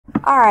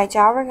Alright,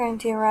 y'all, we're going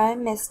to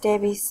run Miss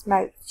Debbie's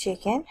Smoked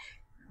Chicken.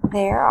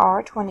 There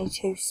are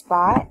 22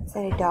 spots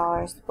at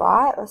 $1 a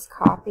spot. Let's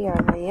copy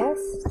our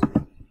list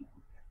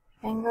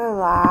and go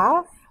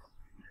live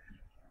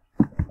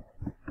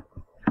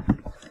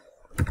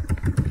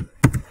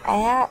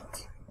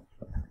at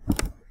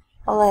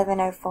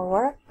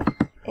 11:04.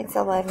 It's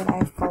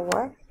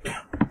 11:04.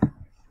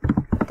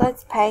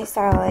 Let's paste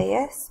our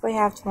list. We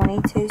have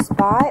 22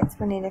 spots.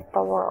 We need a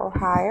 4 or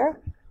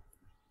higher.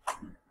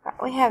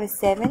 We have a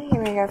 7.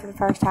 Here we go for the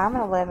first time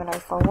at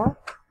 11:04.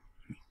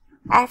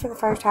 After the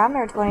first time,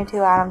 there are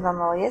 22 items on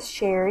the list.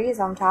 Sherry is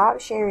on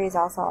top. Sherry is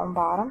also on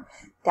bottom.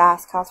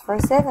 Dice calls for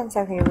a 7,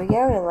 so here we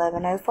go at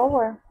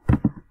 11:04.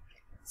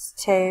 It's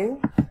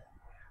 2,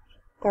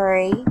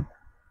 3,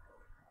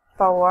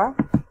 4,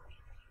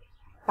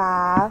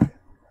 5,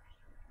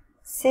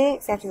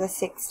 6. After the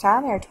 6th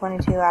time, there are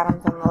 22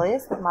 items on the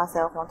list with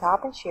myself on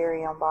top and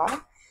Sherry on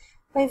bottom.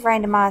 We've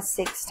randomized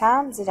 6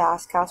 times. The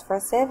dice calls for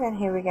a 7.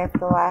 Here we go for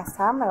the last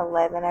time at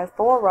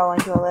 11:04,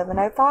 rolling to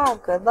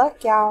 11:05. Good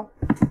luck, y'all.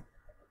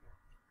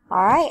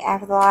 Alright,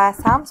 after the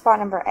last time, spot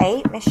number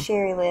 8, Miss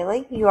Sherry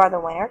Lily, you are the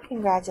winner.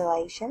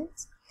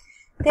 Congratulations.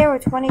 There were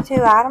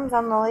 22 items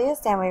on the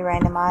list, and we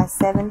randomized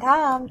 7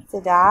 times.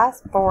 The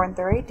dice, 4 and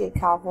 3, did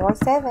call for a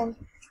 7.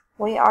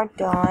 We are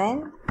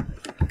done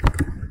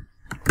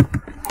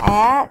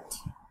at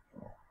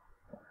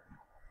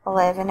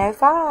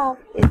 11:05.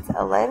 It's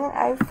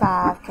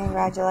 11:05.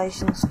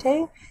 Congratulations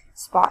to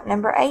spot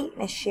number 8,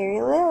 Miss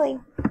Sherry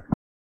Lily.